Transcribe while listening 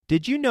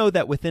Did you know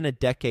that within a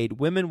decade,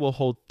 women will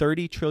hold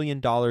 $30 trillion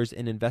in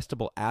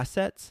investable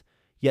assets?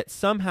 Yet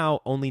somehow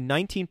only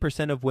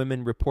 19% of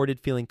women reported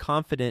feeling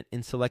confident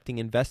in selecting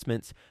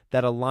investments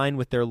that align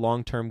with their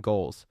long-term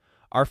goals.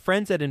 Our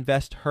friends at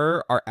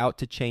InvestHer are out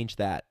to change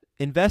that.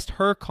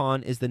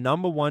 InvestHerCon is the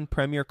 #1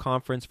 premier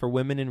conference for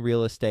women in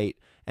real estate,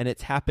 and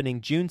it's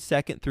happening June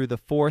 2nd through the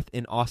 4th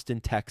in Austin,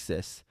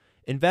 Texas.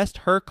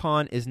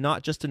 InvestHerCon is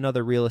not just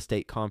another real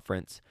estate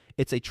conference.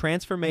 It's a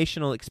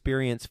transformational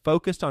experience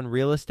focused on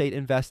real estate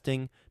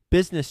investing,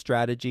 business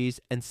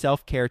strategies, and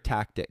self-care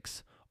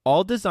tactics,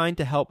 all designed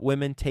to help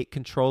women take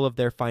control of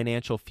their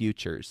financial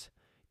futures.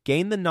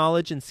 Gain the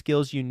knowledge and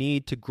skills you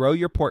need to grow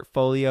your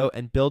portfolio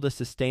and build a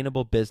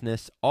sustainable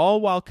business,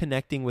 all while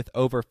connecting with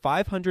over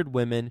 500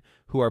 women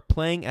who are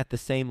playing at the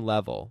same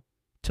level.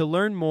 To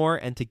learn more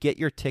and to get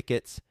your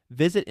tickets,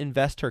 visit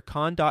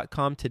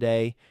InvestHerCon.com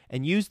today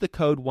and use the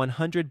code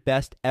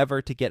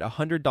 100BESTEVER to get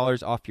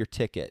 $100 off your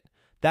ticket.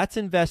 That's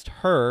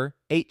InvestHer,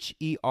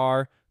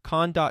 H-E-R,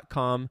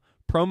 con.com,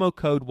 promo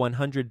code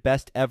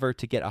 100BESTEVER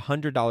to get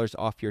 $100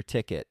 off your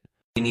ticket.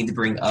 We need to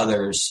bring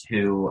others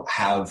who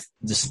have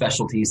the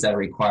specialties that are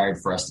required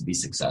for us to be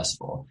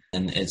successful.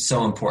 And it's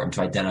so important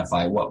to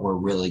identify what we're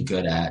really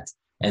good at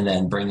and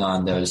then bring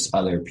on those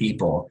other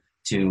people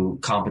to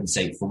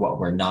compensate for what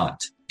we're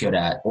not good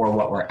at or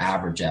what we're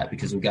average at,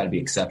 because we've got to be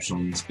exceptional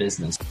in this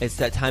business. It's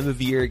that time of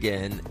year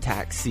again,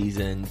 tax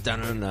season.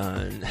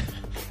 Dun-dun-dun.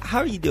 How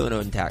are you doing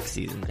on tax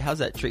season? How's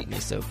that treating you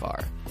so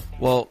far?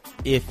 Well,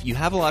 if you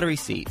have a lot of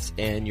receipts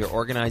and you're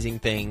organizing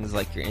things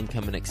like your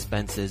income and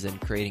expenses and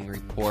creating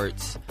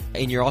reports,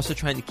 and you're also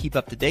trying to keep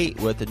up to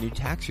date with the new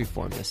tax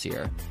reform this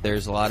year,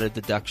 there's a lot of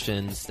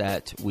deductions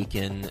that we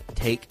can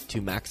take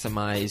to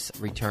maximize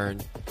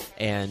return,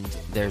 and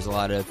there's a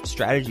lot of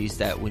strategies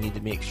that we need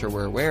to make sure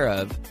we're aware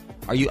of.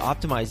 Are you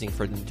optimizing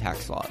for the new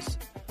tax laws?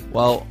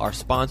 Well, our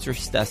sponsor,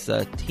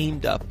 Stessa,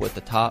 teamed up with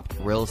the top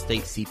real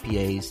estate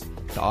CPAs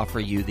to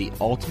offer you the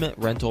ultimate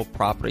rental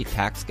property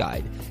tax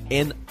guide.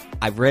 And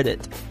I've read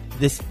it.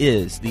 This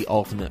is the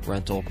ultimate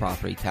rental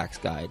property tax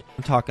guide.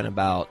 I'm talking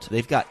about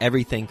they've got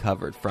everything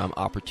covered, from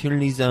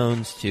opportunity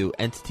zones to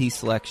entity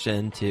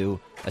selection to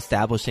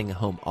establishing a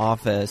home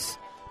office,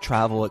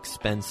 travel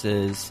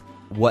expenses,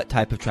 what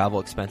type of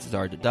travel expenses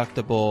are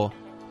deductible,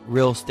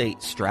 real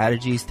estate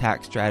strategies,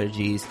 tax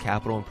strategies,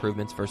 capital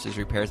improvements versus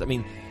repairs. I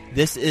mean,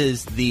 this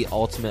is the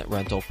ultimate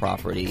rental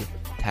property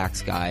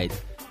tax guide,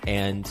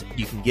 and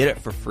you can get it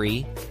for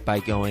free by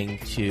going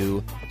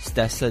to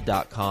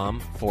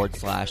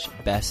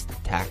stessa.com/best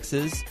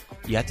taxes.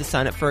 You have to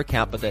sign up for an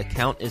account, but the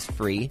account is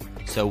free.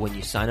 So when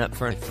you sign up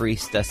for a free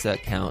Stessa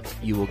account,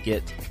 you will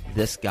get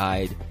this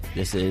guide.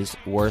 This is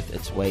worth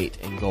its weight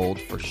in gold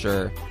for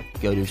sure.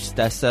 Go to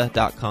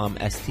stessa.com,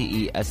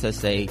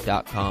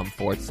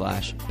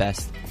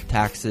 stessa.com/best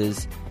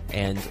taxes.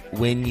 And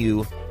when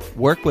you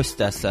work with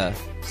Stessa,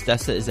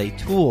 Stessa is a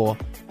tool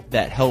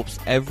that helps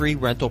every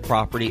rental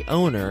property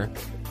owner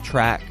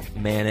track,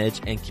 manage,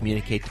 and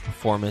communicate the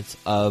performance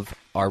of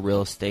our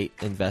real estate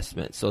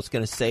investment. So it's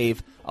going to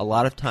save a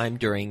lot of time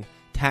during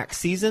tax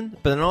season,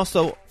 but then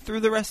also through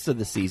the rest of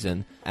the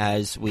season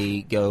as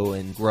we go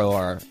and grow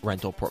our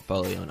rental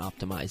portfolio and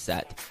optimize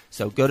that.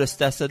 So go to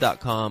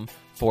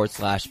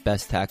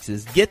stessa.com/best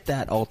taxes. Get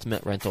that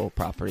ultimate rental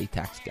property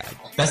tax guide.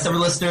 Best ever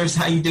listeners,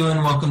 how you doing?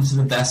 Welcome to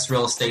the Best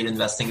Real Estate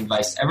Investing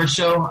Advice Ever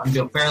show. I'm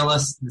Joe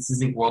Fairless. This is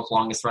the world's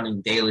longest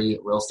running daily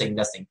real estate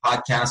investing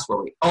podcast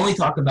where we only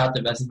talk about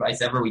the best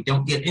advice ever. We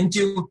don't get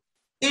into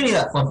any of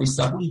that fluffy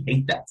stuff. We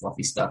hate that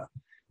fluffy stuff.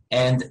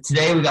 And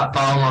today we got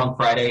Follow Along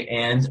Friday,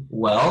 and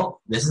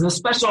well, this is a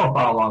special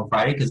Follow Along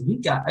Friday because we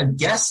got a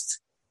guest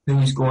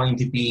who's going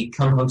to be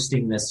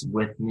co-hosting this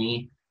with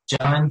me,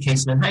 John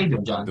Caseman. How you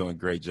doing, John? I'm doing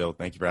great, Joe.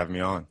 Thank you for having me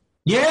on.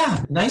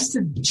 Yeah, nice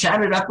to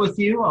chat it up with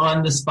you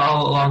on this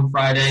Follow Along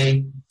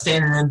Friday,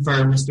 standing in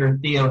for Mr.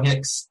 Theo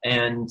Hicks.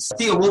 And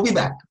Theo, we'll be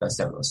back, best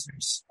ever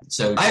listeners.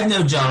 So I've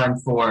known John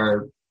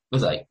for,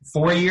 was it like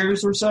 4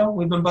 years or so?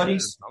 We've been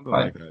buddies? Yeah, something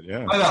like that,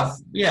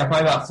 yeah.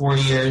 Probably about 4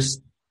 years.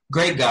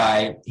 Great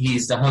guy.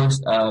 He's the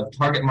host of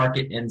Target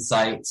Market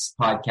Insights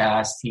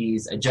podcast.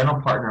 He's a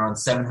general partner on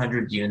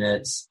 700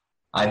 Units.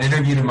 I've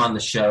interviewed him on the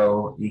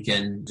show. You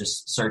can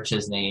just search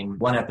his name.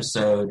 One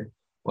episode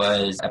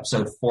was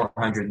episode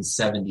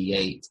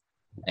 478.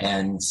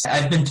 And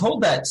I've been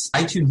told that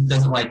iTunes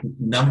doesn't like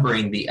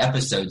numbering the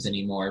episodes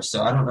anymore,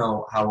 so I don't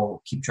know how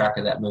we'll keep track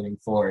of that moving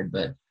forward.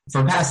 But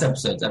for past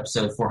episodes,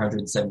 episode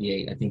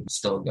 478, I think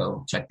still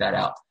go check that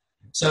out.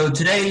 So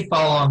today,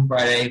 Follow Along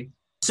Friday,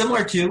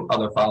 similar to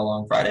other Follow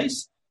Along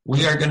Fridays,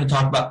 we are going to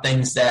talk about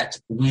things that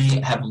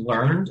we have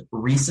learned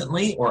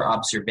recently or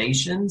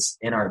observations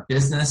in our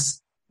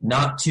business,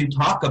 not to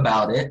talk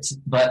about it,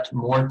 but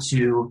more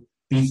to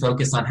be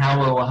focused on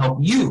how it will help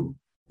you,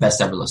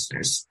 best ever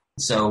listeners.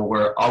 So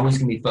we're always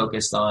going to be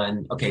focused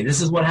on, okay, this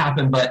is what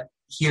happened, but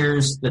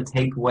here's the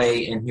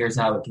takeaway and here's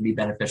how it can be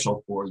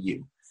beneficial for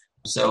you.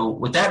 So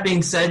with that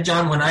being said,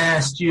 John, when I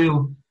asked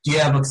you, do you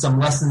have some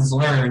lessons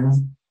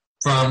learned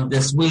from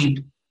this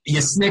week?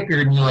 you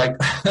snickered and you're like,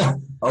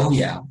 oh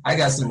yeah, I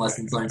got some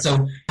lessons learned.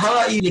 So how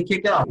about you to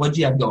kick it off? What do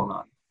you have going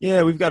on?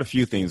 Yeah, we've got a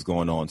few things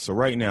going on. So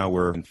right now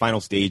we're in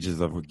final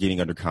stages of getting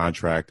under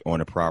contract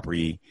on a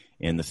property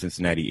in the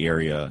Cincinnati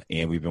area.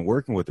 And we've been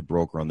working with the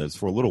broker on this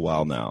for a little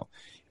while now.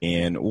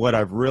 And what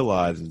I've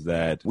realized is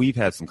that we've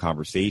had some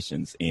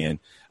conversations, and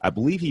I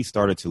believe he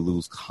started to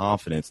lose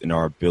confidence in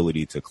our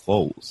ability to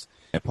close.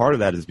 And part of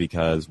that is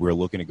because we're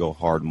looking to go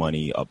hard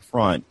money up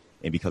front.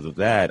 And because of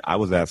that, I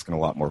was asking a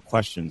lot more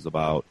questions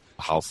about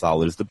how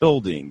solid is the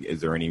building? Is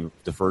there any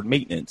deferred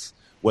maintenance?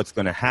 What's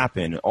going to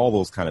happen? All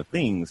those kind of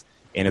things.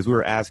 And as we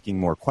were asking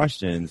more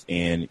questions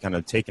and kind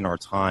of taking our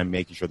time,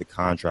 making sure the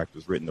contract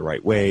was written the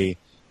right way,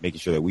 making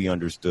sure that we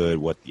understood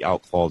what the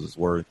out clauses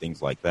were,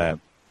 things like that,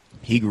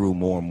 he grew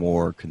more and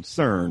more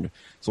concerned.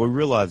 So we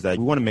realized that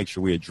we want to make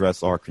sure we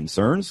address our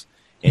concerns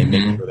and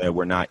make sure that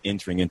we're not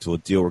entering into a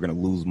deal we're going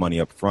to lose money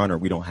up front or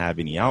we don't have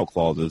any out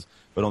clauses.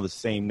 But on the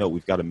same note,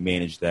 we've got to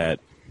manage that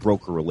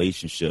broker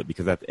relationship,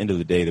 because at the end of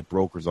the day, the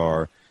brokers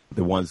are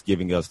the ones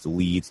giving us the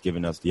leads,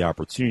 giving us the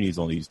opportunities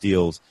on these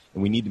deals,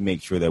 and we need to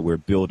make sure that we're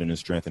building and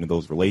strengthening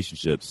those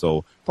relationships.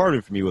 So part of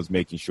it for me was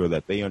making sure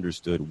that they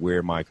understood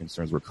where my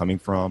concerns were coming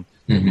from.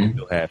 We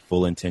still had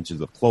full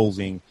intentions of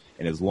closing,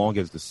 and as long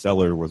as the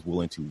seller was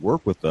willing to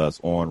work with us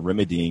on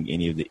remedying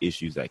any of the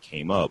issues that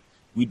came up,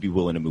 we'd be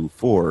willing to move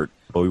forward.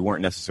 But we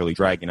weren't necessarily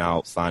dragging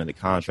out signing the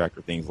contract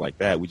or things like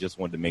that. We just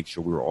wanted to make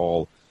sure we were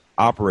all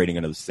operating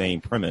under the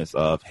same premise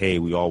of, hey,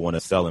 we all want to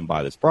sell and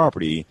buy this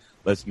property.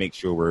 Let's make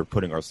sure we're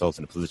putting ourselves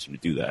in a position to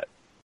do that.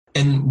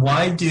 And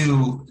why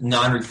do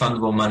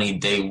non-refundable money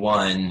day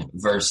one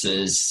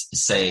versus,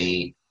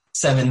 say,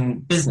 7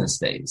 business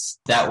days?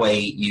 That way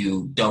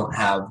you don't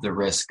have the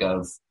risk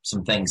of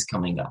some things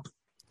coming up.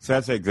 So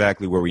that's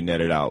exactly where we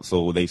netted out.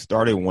 So they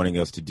started wanting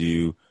us to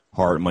do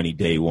hard money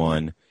day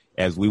one.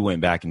 As we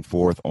went back and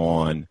forth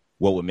on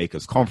what would make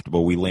us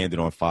comfortable, we landed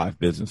on 5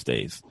 business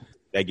days.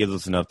 That gives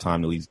us enough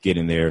time to at least get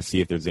in there,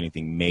 see if there's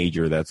anything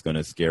major that's going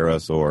to scare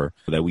us or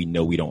that we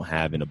know we don't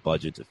have in a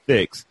budget to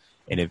fix.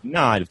 And if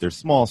not, if there's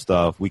small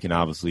stuff, we can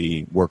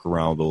obviously work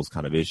around those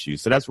kind of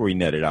issues. So that's where we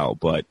netted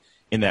out. But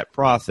in that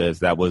process,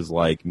 that was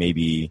like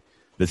maybe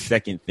the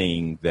second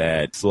thing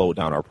that slowed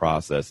down our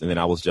process. And then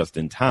I was just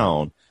in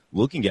town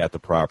looking at the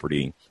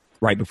property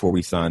right before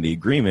we signed the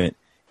agreement.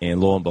 And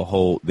lo and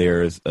behold,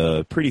 there's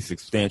a pretty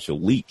substantial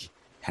leak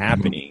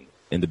happening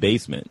in the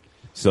basement.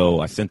 So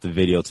I sent the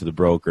video to the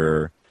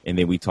broker, and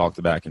then we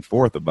talked back and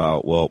forth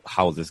about, well,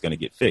 how is this going to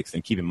get fixed?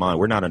 And keep in mind,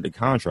 we're not under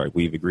contract.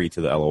 We've agreed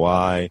to the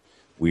LOI.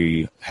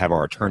 We have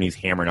our attorneys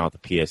hammering out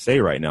the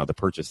PSA right now, the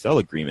purchase sale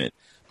agreement,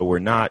 but we're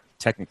not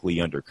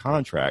technically under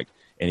contract.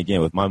 And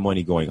again, with my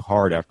money going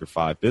hard after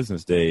 5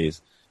 business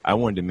days, I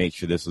wanted to make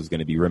sure this was going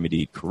to be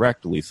remedied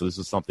correctly. So this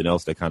is something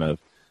else that kind of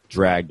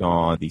dragged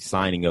on the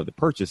signing of the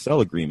purchase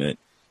sale agreement.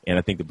 And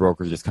I think the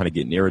brokers just kind of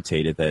getting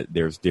irritated that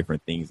there's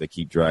different things that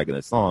keep dragging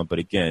us on. But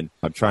again,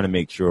 I'm trying to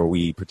make sure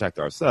we protect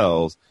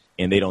ourselves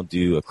and they don't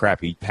do a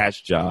crappy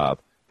patch job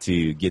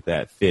to get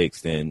that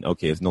fixed. And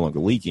okay, it's no longer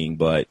leaking,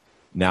 but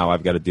now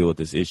I've got to deal with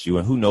this issue.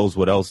 And who knows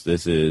what else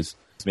this is.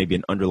 It's maybe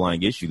an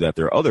underlying issue that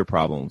there are other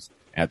problems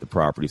at the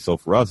property. So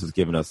for us, it's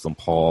given us some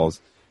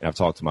pause. And I've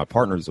talked to my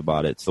partners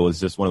about it. So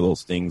it's just one of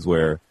those things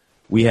where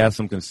we have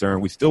some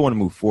concern. We still want to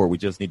move forward. We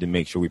just need to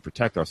make sure we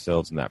protect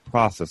ourselves in that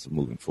process of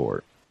moving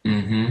forward.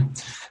 And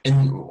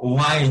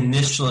why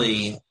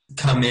initially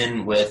come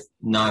in with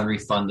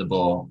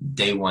non-refundable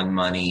day one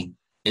money?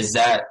 Is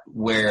that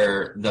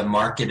where the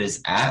market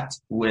is at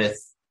with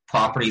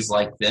properties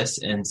like this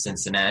in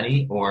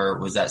Cincinnati, or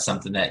was that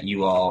something that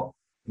you all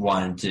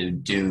wanted to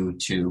do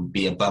to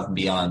be above and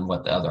beyond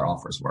what the other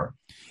offers were?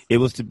 It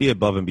was to be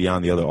above and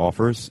beyond the other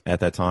offers at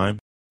that time.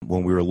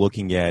 When we were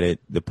looking at it,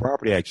 the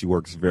property actually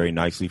works very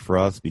nicely for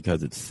us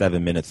because it's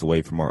 7 minutes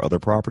away from our other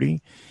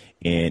property.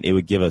 And it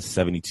would give us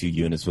 72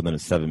 units within a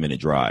 7-minute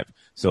drive.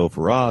 So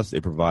for us,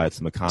 it provides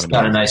some economy. It's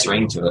got a nice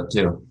ring to it,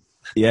 too.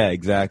 Yeah,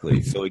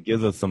 exactly. So it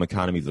gives us some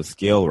economies of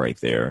scale right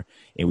there.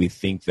 And we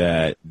think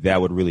that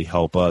that would really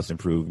help us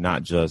improve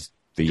not just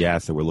the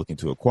asset we're looking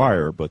to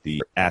acquire, but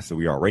the asset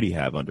we already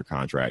have under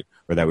contract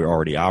or that we're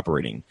already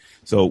operating.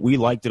 So we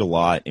liked it a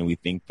lot, and we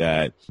think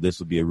that this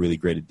would be a really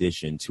great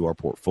addition to our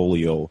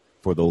portfolio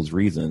for those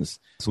reasons.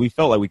 So we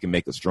felt like we can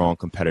make a strong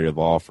competitive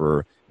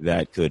offer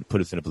that could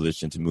put us in a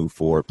position to move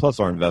forward. Plus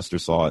our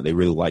investors saw it. They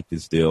really liked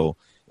this deal,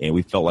 and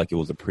we felt like it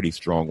was a pretty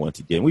strong one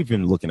to get. And we've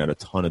been looking at a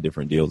ton of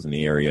different deals in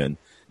the area, and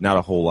not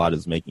a whole lot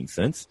is making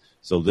sense.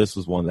 So this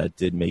was one that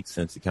did make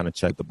sense to kind of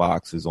check the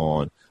boxes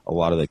on a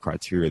lot of the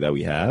criteria that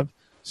we have.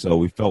 So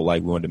we felt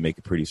like we wanted to make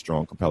a pretty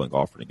strong, compelling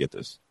offer to get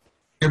this.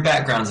 Your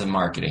background's in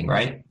marketing,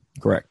 right?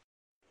 Correct.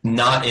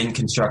 Not in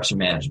construction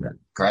management,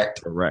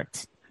 correct?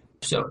 Correct.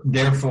 So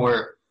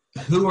therefore,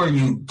 who are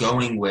you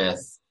going with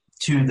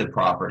to the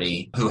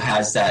property who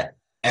has that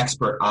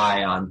expert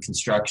eye on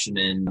construction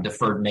and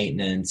deferred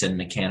maintenance and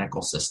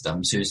mechanical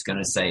systems, who's going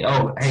to say,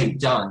 oh, hey,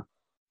 John,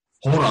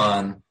 hold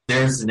on,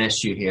 there's an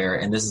issue here,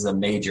 and this is a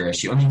major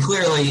issue. I mean,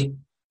 clearly,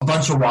 a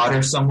bunch of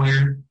water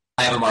somewhere.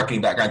 I have a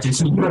marketing background too,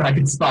 so I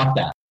can spot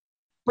that.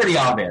 pretty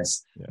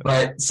obvious. Yeah.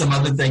 But some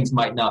other things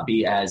might not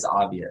be as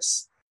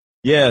obvious.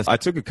 Yes, I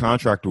took a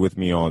contractor with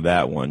me on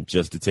that one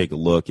just to take a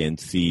look and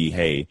see,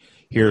 hey,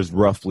 here's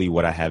roughly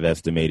what I have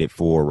estimated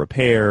for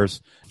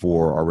repairs,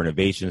 for our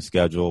renovation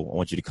schedule. I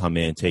want you to come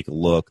in, take a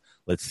look.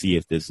 Let's see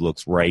if this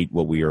looks right,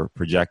 what we are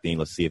projecting.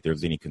 Let's see if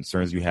there's any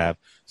concerns you have.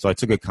 So I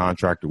took a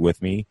contractor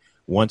with me.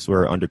 Once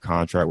we're under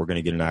contract, we're going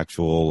to get an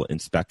actual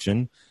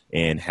inspection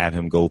and have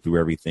him go through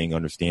everything,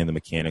 understand the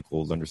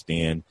mechanicals,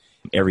 understand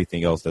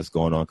everything else that's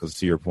going on. Because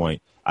to your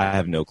point, I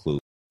have no clue.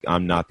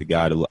 I'm not the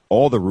guy to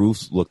all the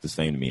roofs look the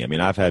same to me. I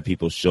mean, I've had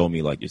people show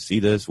me like, you see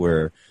this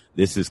where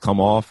this has come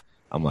off?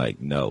 I'm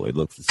like, no, it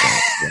looks the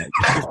same.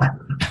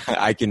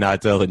 I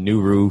cannot tell a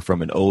new roof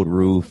from an old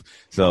roof.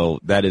 So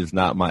that is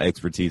not my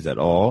expertise at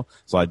all.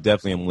 So I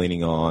definitely am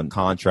leaning on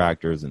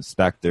contractors,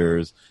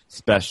 inspectors,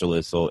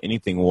 specialists. So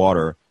anything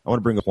water, I want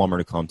to bring a plumber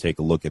to come take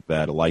a look at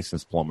that, a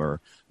licensed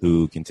plumber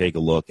who can take a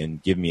look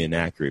and give me an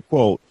accurate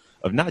quote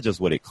of not just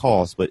what it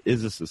costs, but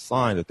is this a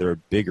sign that there are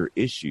bigger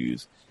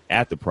issues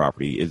at the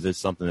property? Is this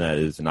something that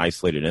is an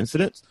isolated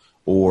incident,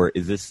 or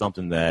is this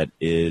something that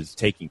is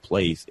taking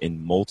place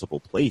in multiple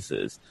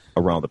places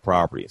around the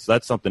property? So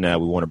that's something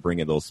that we want to bring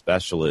in those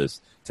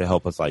specialists to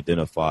help us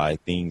identify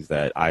things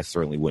that I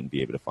certainly wouldn't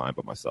be able to find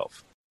by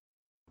myself.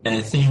 And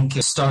I think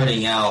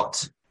starting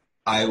out,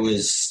 I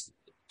was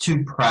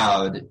too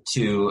proud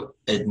to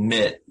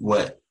admit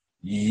what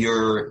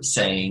you're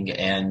saying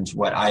and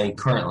what I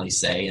currently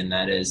say, and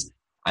that is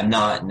I'm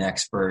not an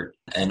expert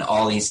in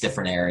all these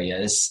different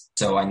areas,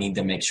 so I need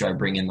to make sure I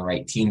bring in the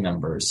right team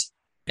members.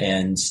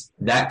 And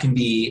that can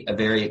be a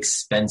very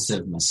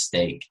expensive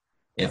mistake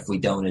if we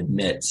don't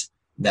admit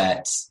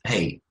that,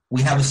 hey,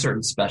 we have a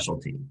certain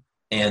specialty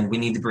and we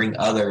need to bring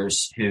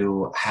others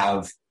who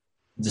have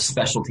the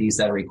specialties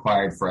that are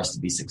required for us to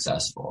be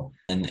successful.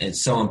 And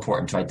it's so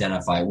important to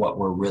identify what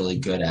we're really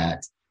good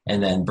at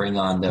and then bring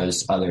on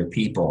those other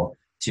people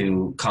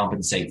to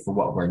compensate for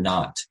what we're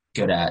not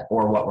good at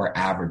or what we're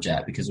average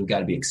at, because we've got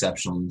to be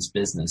exceptional in this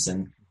business.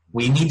 And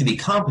we need to be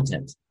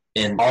competent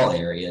in all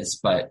areas,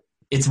 but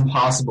it's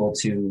impossible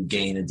to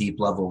gain a deep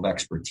level of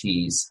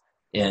expertise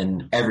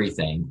in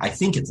everything. I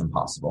think it's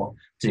impossible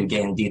to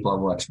gain a deep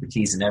level of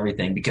expertise in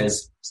everything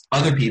because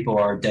other people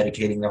are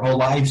dedicating their whole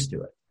lives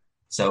to it.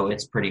 So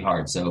it's pretty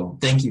hard. So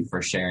thank you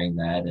for sharing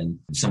that and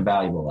some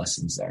valuable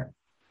lessons there.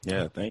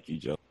 Yeah, thank you,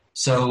 Joe.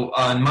 So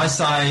on my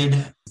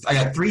side, I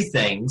got 3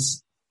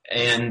 things,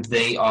 and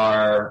they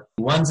are,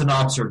 one's an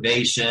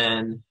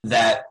observation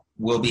that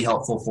will be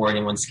helpful for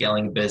anyone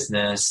scaling a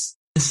business.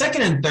 The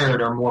second and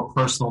third are more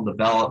personal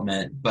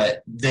development,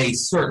 but they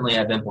certainly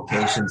have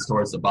implications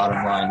towards the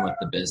bottom line with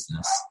the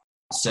business.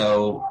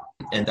 So,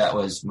 and that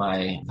was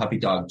my puppy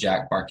dog,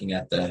 Jack, barking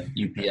at the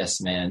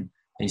UPS man.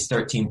 He's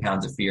 13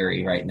 pounds of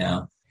fury right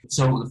now.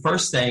 So the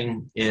first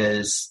thing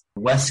is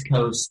West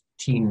Coast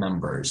team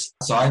members.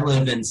 So I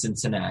live in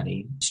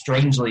Cincinnati.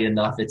 Strangely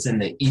enough, it's in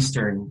the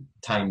Eastern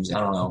time zone. I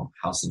don't know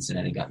how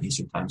Cincinnati got in the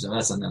Eastern time zone.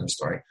 That's another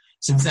story.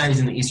 Cincinnati's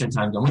in the Eastern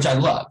time zone, which I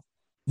love.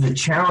 The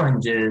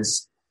challenge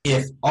is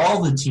if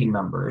all the team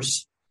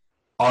members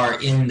are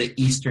in the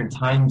Eastern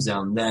time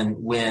zone, then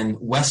when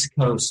West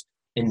Coast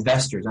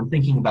investors, I'm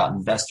thinking about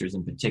investors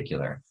in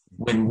particular,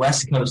 when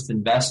West Coast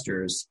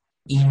investors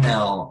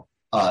email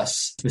us,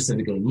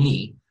 specifically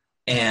me,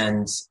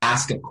 and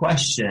ask a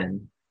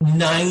question,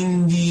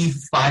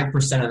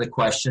 95% of the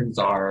questions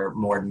are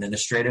more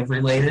administrative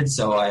related.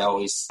 So I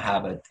always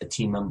have a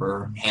team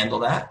member handle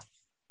that.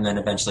 And then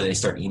eventually they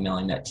start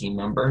emailing that team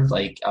member,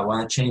 like, I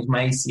want to change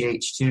my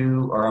ACH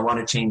to, or I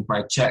want to change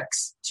my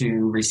checks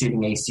to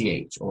receiving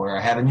ACH, or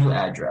I have a new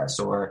address,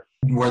 or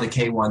were the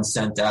K1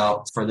 sent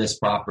out for this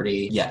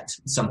property yet,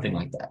 something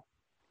like that.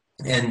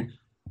 And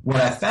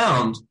what I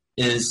found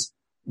is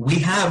we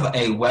have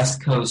a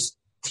West Coast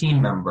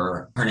team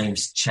member. Her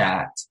name's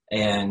Chat,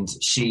 and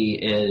she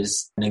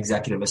is an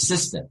executive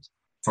assistant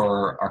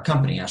for our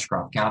company,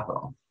 Ashcroft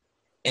Capital.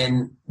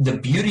 And the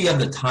beauty of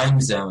the time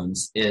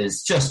zones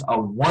is just a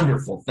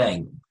wonderful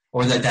thing,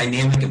 or the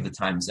dynamic of the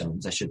time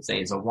zones, I should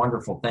say, is a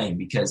wonderful thing,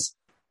 because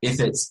if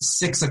it's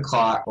 6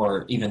 o'clock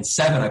or even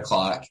 7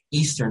 o'clock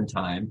Eastern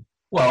time,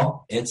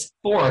 well, it's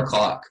 4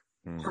 o'clock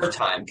her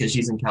time because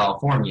she's in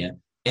California,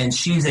 and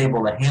she's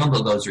able to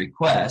handle those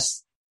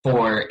requests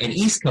for an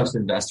East Coast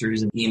investor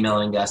who's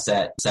emailing us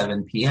at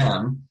 7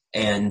 p.m.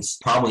 and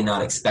probably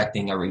not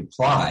expecting a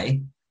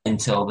reply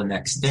until the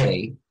next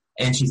day.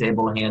 And she's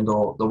able to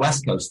handle the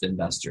West Coast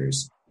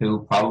investors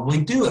who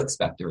probably do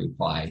expect a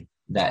reply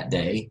that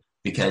day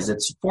because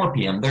it's 4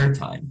 p.m. their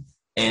time.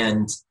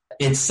 And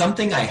it's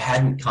something I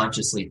hadn't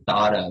consciously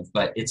thought of,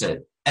 but it's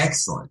an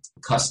excellent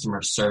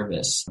customer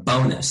service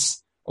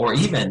bonus. Or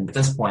even at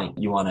this point,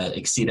 you want to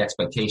exceed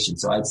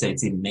expectations. So I'd say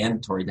it's even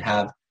mandatory to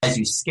have, as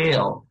you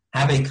scale,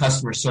 have a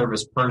customer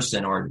service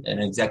person or an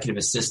executive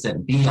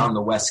assistant be on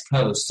the West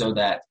Coast so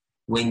that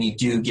when you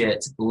do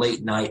get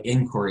late night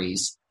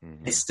inquiries,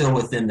 it's still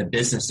within the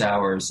business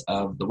hours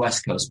of the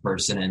West Coast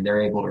person and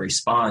they're able to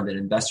respond. And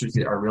investors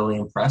are really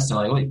impressed and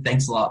like, wait,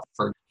 thanks a lot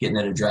for getting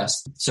it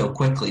addressed so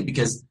quickly,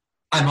 because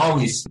I'm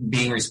always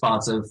being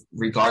responsive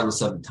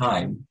regardless of the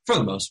time for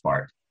the most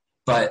part.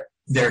 But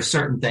there are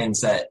certain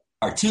things that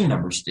our team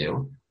members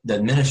do, the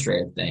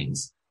administrative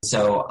things.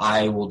 So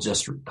I will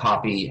just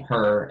copy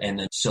her and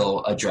then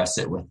she'll address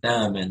it with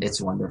them, and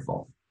it's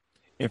wonderful.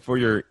 And for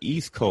your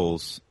East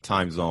Coast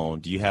time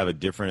zone, do you have a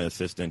different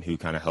assistant who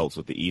kind of helps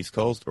with the East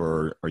Coast,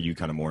 or are you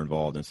kind of more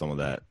involved in some of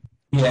that?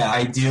 Yeah,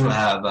 I do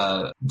have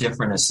a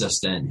different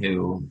assistant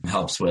who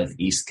helps with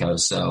East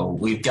Coast. So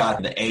we've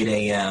got the 8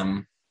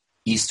 a.m.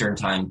 Eastern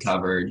time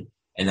covered,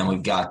 and then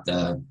we've got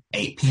the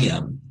 8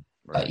 p.m.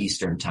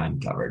 Eastern time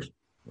covered.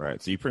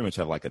 Right. So you pretty much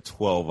have like a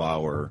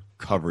 12-hour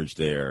coverage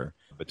there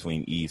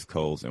between East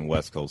Coast and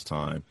West Coast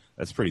time.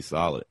 That's pretty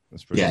solid.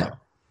 That's pretty solid.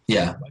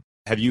 Yeah.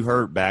 Have you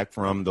heard back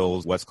from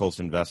those West Coast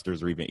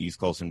investors or even East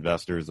Coast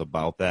investors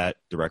about that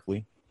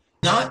directly?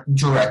 Not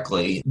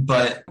directly,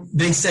 but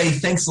they say,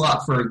 thanks a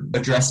lot for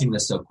addressing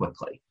this so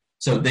quickly.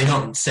 So they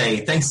don't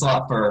say, thanks a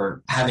lot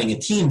for having a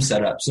team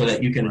set up so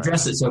that you can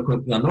address it so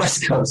quickly on the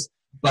West Coast.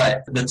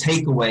 But the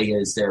takeaway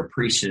is they're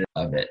appreciative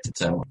of it.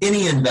 So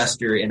any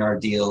investor in our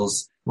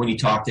deals, when you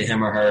talk to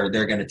him or her,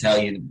 they're going to tell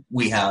you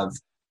we have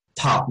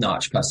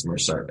top-notch customer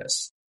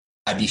service.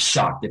 I'd be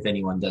shocked if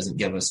anyone doesn't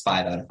give us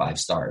 5 out of 5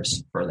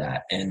 stars for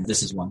that. And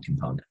this is one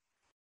component.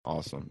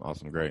 Awesome.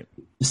 Great.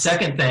 The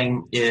second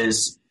thing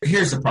is,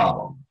 here's the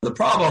problem. The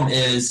problem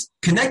is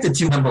connected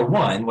to number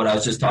one, what I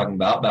was just talking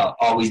about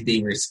always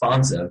being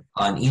responsive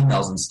on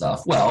emails and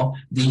stuff. Well,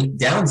 the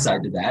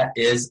downside to that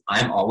is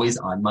I'm always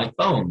on my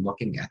phone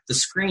looking at the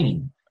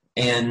screen,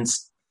 and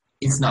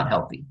it's not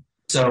healthy.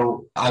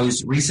 So I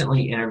was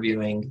recently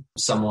interviewing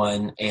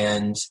someone,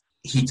 and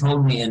he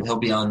told me, and he'll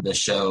be on the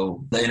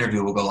show, the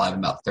interview will go live in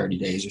about 30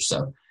 days or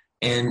so.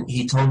 And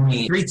he told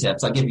me 3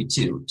 tips. I'll give you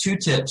 2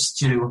 tips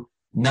to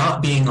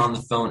not being on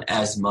the phone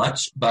as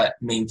much, but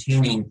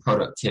maintaining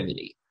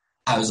productivity.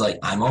 I was like,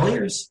 I'm all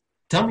ears.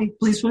 Tell me,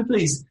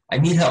 please. I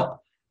need help.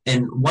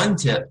 And one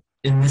tip,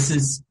 and this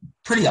is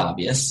pretty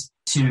obvious,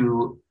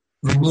 to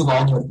remove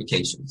all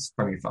notifications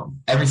from your phone.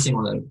 Every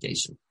single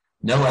notification.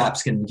 No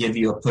apps can give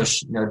you a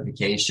push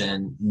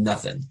notification,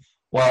 nothing.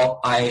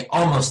 Well, I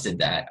almost did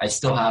that. I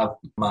still have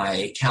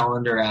my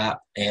calendar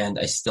app and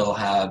I still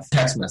have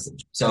text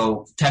message.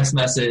 So text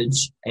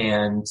message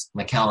and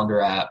my calendar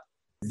app,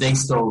 they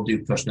still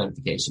do push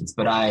notifications,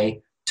 but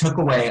I took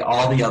away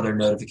all the other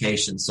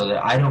notifications so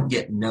that I don't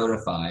get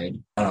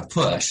notified on a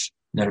push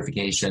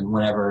notification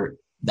whenever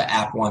the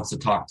app wants to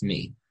talk to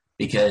me,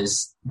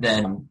 because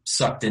then I'm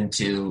sucked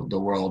into the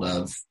world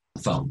of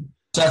the phone.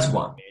 So that's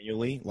one.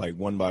 Manually, like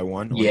one by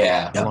one?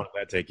 Yeah. How long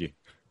did that take you?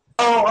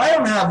 Oh, I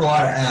don't have a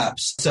lot of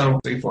apps, so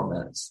 3-4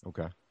 minutes.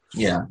 Okay.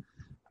 Yeah.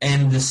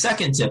 And the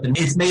second tip, and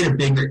it's made a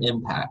bigger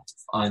impact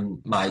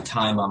on my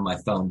time on my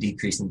phone,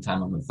 decreasing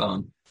time on my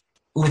phone,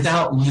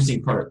 without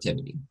losing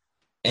productivity.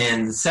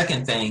 And the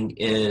second thing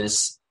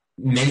is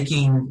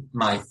making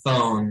my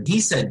phone, he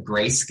said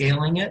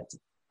grayscaling it,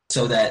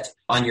 so that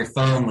on your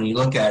phone, when you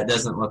look at it, it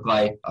doesn't look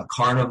like a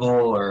carnival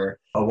or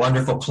a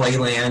wonderful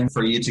playland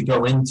for you to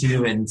go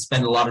into and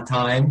spend a lot of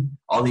time,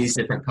 all these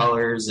different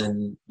colors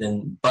and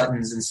then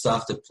buttons and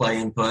stuff to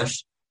play and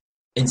push.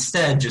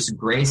 Instead, just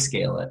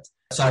grayscale it.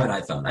 So I have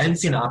an iPhone. I didn't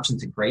see an option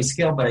to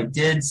grayscale, but I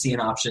did see an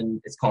option.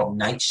 It's called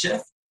Night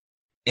Shift.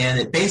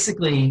 And it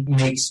basically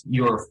makes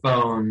your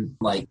phone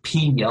like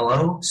pea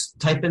yellow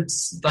type.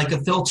 It's like a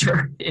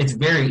filter. It's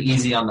very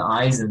easy on the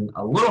eyes and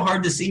a little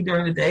hard to see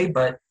during the day,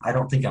 but I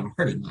don't think I'm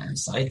hurting my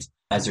eyesight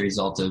as a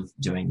result of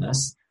doing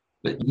this.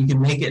 But you can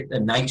make it a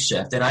night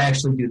shift. And I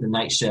actually do the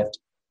night shift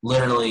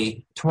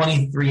literally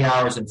 23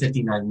 hours and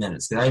 59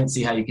 minutes, because I didn't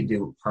see how you could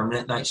do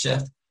permanent night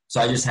shift. So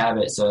I just have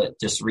it so it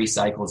just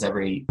recycles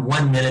every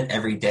 1 minute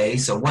every day.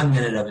 So 1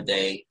 minute of a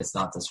day, it's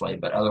not this way,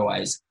 but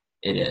otherwise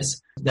it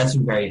is. That's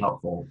been very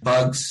helpful.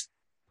 Bugs,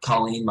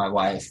 Colleen, my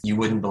wife, you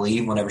wouldn't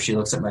believe whenever she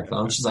looks at my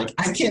phone, she's like,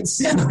 I can't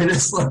stand the way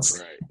this looks.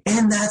 Right.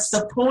 And that's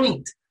the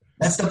point.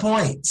 That's the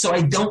point. So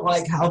I don't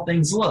like how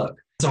things look.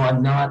 So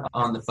I'm not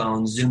on the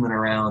phone zooming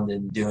around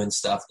and doing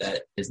stuff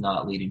that is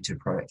not leading to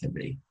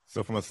productivity.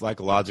 So from a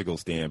psychological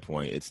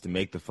standpoint, it's to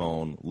make the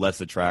phone less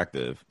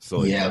attractive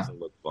so it doesn't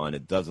look fun,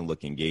 it doesn't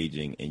look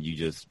engaging, and you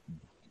just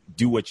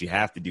do what you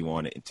have to do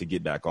on it to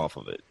get back off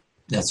of it.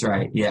 That's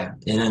right, yeah.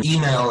 And an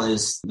email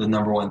is the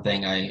number one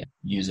thing I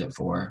use it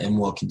for and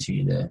will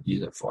continue to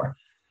use it for.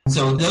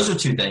 So those are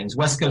 2 things,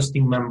 West Coast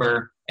team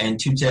member, and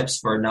 2 tips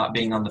for not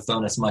being on the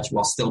phone as much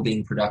while still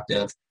being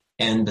productive.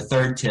 And the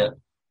third tip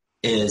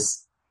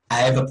is I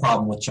have a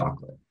problem with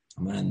chocolate.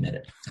 I'm going to admit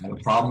it. I have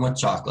a problem with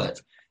chocolate.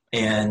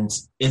 And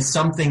it's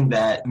something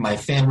that my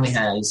family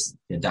has,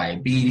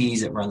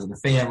 diabetes, it runs in the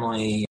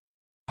family,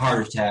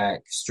 heart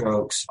attack,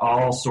 strokes,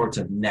 all sorts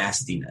of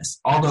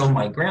nastiness. Although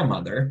my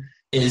grandmother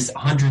is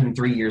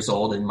 103 years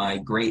old and my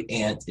great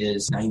aunt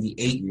is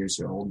 98 years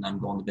old, and I'm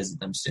going to visit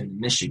them soon in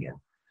Michigan.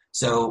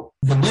 So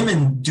the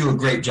women do a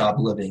great job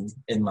living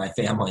in my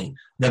family.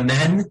 The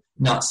men,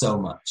 not so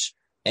much.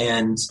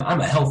 And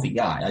I'm a healthy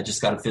guy. I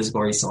just got a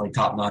physical recently,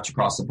 top notch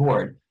across the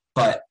board.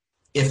 But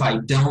if I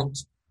don't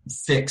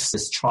fix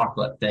this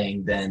chocolate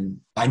thing,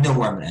 then I know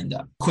where I'm going to end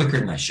up quicker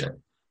than I should.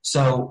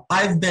 So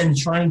I've been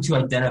trying to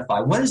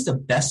identify what is the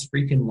best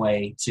freaking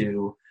way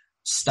to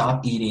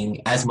stop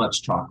eating as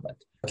much chocolate.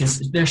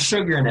 Because there's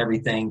sugar in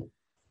everything.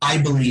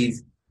 I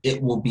believe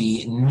it will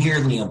be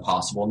nearly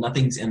impossible.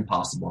 Nothing's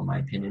impossible in my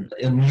opinion.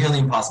 But nearly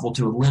impossible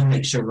to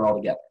eliminate sugar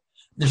altogether.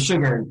 There's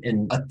sugar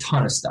in a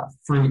ton of stuff,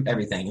 fruit,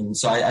 everything. And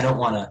so I don't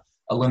want to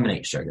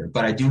eliminate sugar,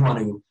 but I do want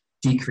to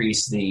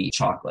decrease the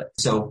chocolate.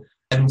 So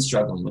I've been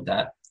struggling with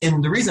that.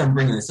 And the reason I'm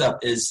bringing this up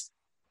is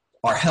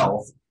our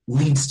health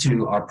leads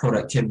to our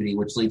productivity,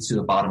 which leads to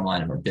the bottom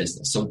line of our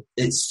business. So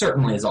it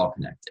certainly is all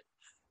connected.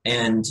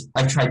 And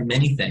I've tried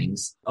many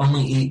things,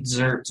 only eat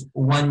dessert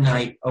one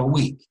night a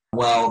week.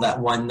 Well, that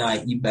one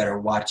night, you better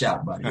watch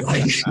out, buddy.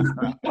 Like,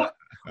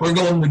 we're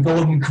going the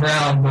Golden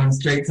Crown, going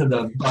straight to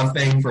the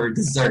buffet for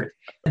dessert.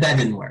 That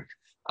didn't work.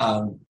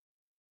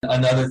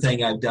 Another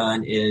thing I've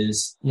done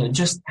is,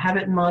 just have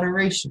it in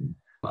moderation.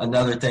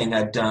 Another thing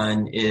I've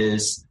done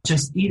is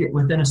just eat it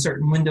within a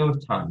certain window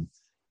of time.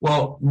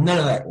 Well, none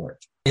of that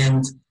worked.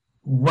 And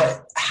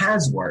what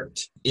has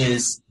worked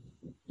is,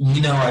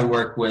 I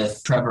work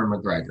with Trevor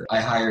McGregor.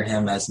 I hire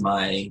him as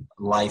my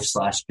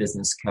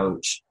life/business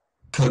coach.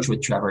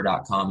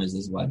 Coachwithtrevor.com is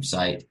his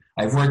website.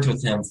 I've worked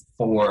with him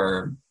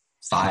for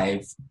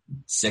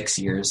 5-6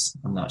 years.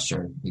 I'm not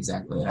sure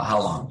exactly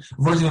how long.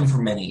 I've worked with him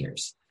for many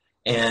years.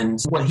 And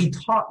what he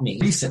taught me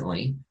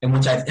recently, and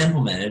which I've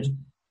implemented,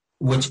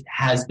 which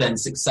has been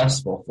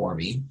successful for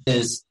me,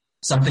 is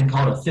something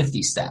called a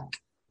 50 stack.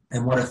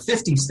 And what a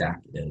 50 stack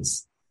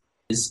is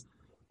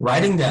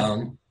writing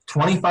down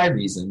 25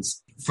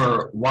 reasons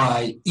for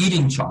why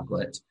eating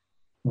chocolate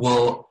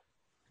will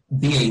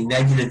be a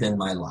negative in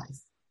my life.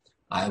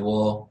 I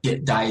will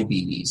get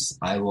diabetes.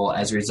 I will,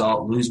 as a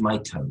result, lose my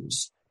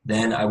toes.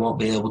 Then I won't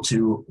be able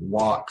to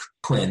walk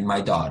Quinn,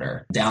 my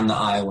daughter, down the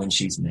aisle when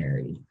she's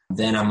married.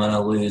 Then I'm going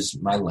to lose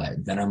my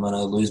leg. Then I'm going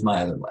to lose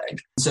my other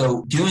leg.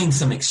 So doing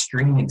some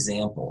extreme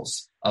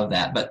examples of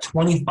that, but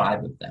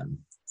 25 of them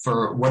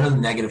for what are the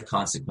negative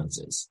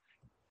consequences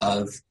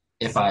of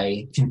if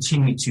I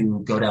continue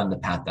to go down the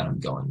path that I'm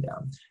going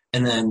down.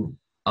 And then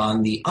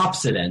on the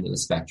opposite end of the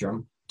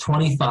spectrum,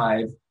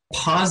 25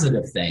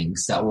 positive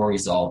things that will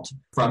result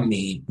from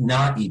me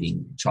not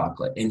eating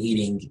chocolate and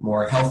eating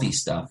more healthy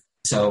stuff.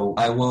 So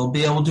I will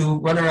be able to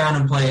run around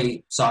and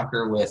play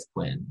soccer with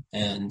Quinn,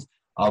 and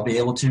I'll be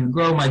able to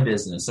grow my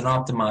business and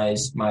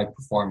optimize my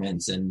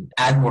performance and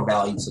add more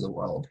value to the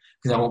world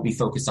because I won't be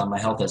focused on my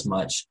health as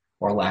much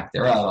or lack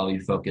thereof. I'll be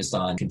focused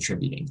on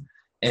contributing.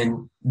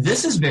 And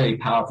this is very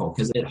powerful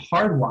because it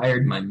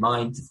hardwired my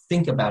mind to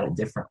think about it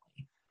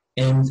differently.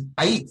 And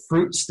I eat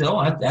fruit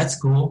still. That's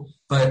cool.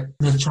 But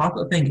the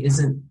chocolate thing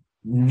isn't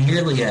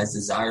nearly as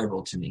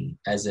desirable to me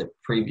as it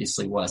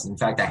previously was. In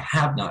fact, I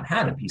have not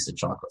had a piece of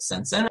chocolate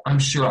since then. I'm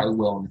sure I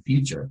will in the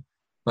future.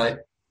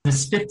 But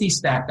this 50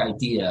 stack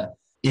idea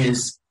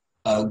is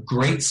a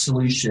great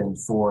solution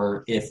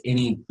for if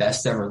any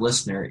best ever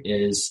listener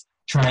is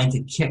trying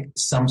to kick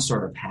some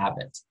sort of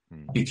habit,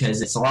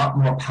 because it's a lot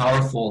more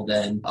powerful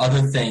than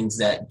other things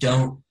that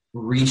don't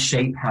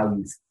reshape how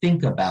you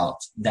think about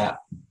that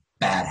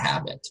bad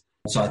habit.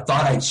 So I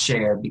thought I'd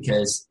share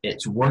because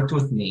it's worked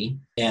with me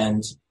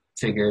and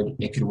figured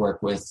it could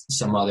work with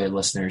some other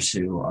listeners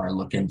who are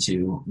looking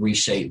to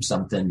reshape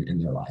something in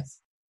their life.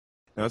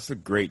 That's a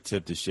great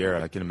tip to share.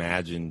 I can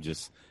imagine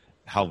just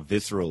how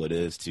visceral it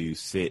is to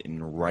sit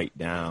and write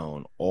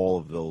down all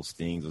of those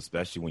things,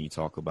 especially when you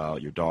talk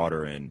about your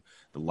daughter and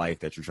the life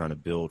that you're trying to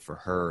build for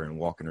her and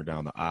walking her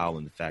down the aisle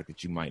and the fact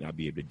that you might not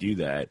be able to do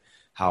that,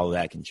 how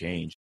that can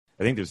change.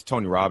 I think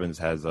Tony Robbins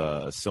has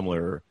a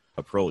similar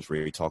approach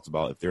where he talks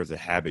about if there's a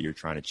habit you're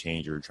trying to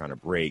change or you're trying to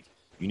break,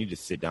 you need to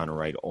sit down and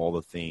write all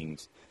the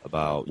things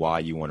about why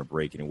you want to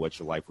break it and what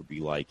your life would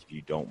be like if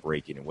you don't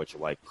break it and what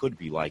your life could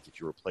be like if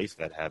you replace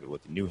that habit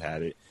with a new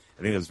habit.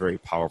 I think that's very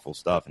powerful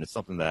stuff, and it's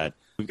something that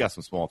we've got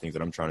some small things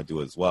that I'm trying to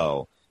do as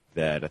well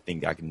that I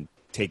think I can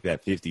take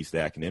that 50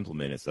 stack and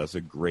implement it. So that's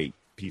a great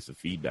piece of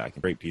feedback, a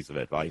great piece of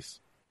advice.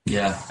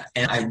 Yeah,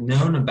 and I'd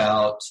known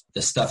about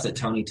the stuff that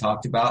Tony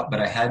talked about, but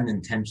I hadn't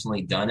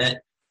intentionally done it.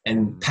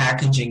 And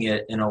packaging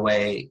it in a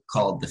way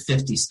called the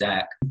 50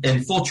 stack.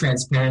 In full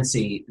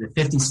transparency, the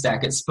 50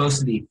 stack, it's supposed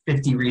to be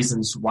 50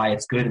 reasons why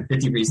it's good and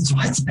 50 reasons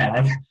why it's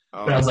bad.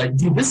 Oh. But I was like,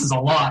 dude, this is a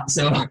lot.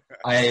 So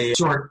I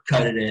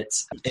shortcutted it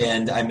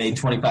and I made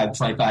 25.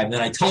 And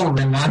then I told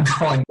him I'm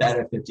calling that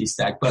a 50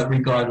 stack. But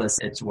regardless,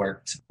 it's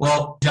worked.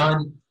 Well,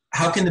 John,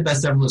 how can the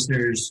best ever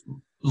listeners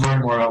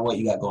learn more about what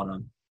you got going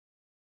on?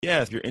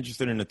 Yeah, if you're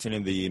interested in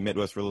attending the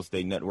Midwest Real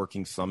Estate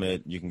Networking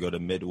Summit, you can go to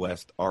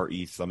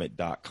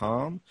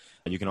MidwestRESummit.com.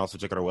 And you can also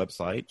check out our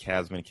website,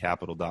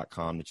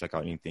 CasmanCapital.com, to check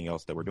out anything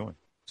else that we're doing.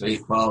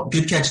 Sweet. Well,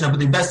 good catching up with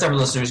the best ever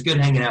listeners.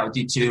 Good hanging out with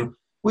you too.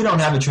 We don't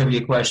have a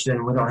trivia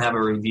question. We don't have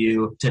a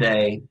review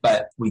today,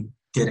 but we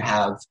did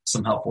have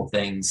some helpful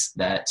things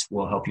that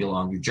will help you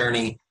along your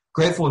journey.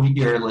 Grateful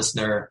you're a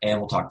listener, and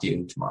we'll talk to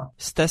you tomorrow.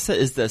 Stessa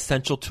is the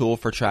essential tool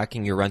for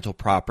tracking your rental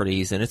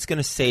properties, and it's going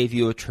to save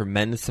you a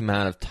tremendous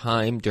amount of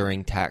time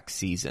during tax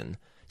season.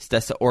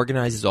 Stessa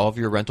organizes all of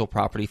your rental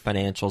property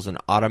financials and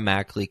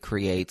automatically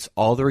creates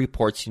all the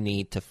reports you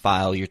need to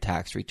file your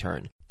tax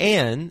return.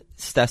 And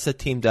Stessa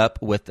teamed up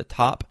with the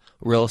top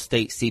real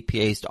estate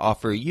CPAs to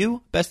offer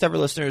you, best ever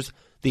listeners,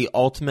 the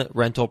ultimate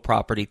rental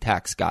property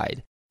tax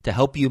guide to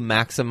help you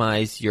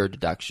maximize your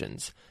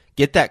deductions.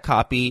 Get that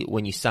copy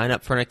when you sign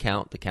up for an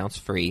account. The account's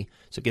free.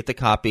 So get the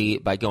copy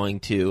by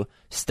going to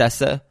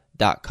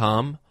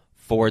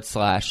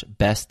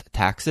stessa.com/best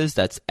taxes.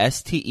 That's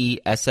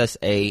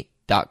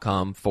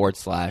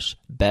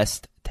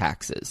STESSA.com/best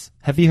taxes.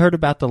 Have you heard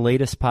about the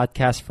latest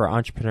podcast for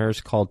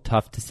entrepreneurs called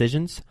Tough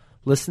Decisions?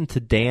 Listen to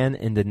Dan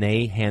and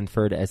Danae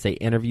Hanford as they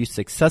interview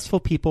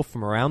successful people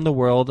from around the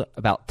world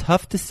about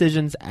tough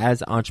decisions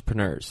as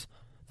entrepreneurs.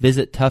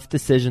 Visit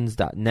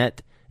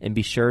toughdecisions.net and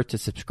be sure to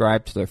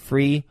subscribe to their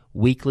free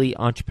weekly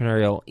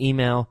entrepreneurial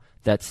email.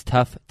 That's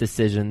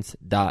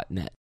toughdecisions.net.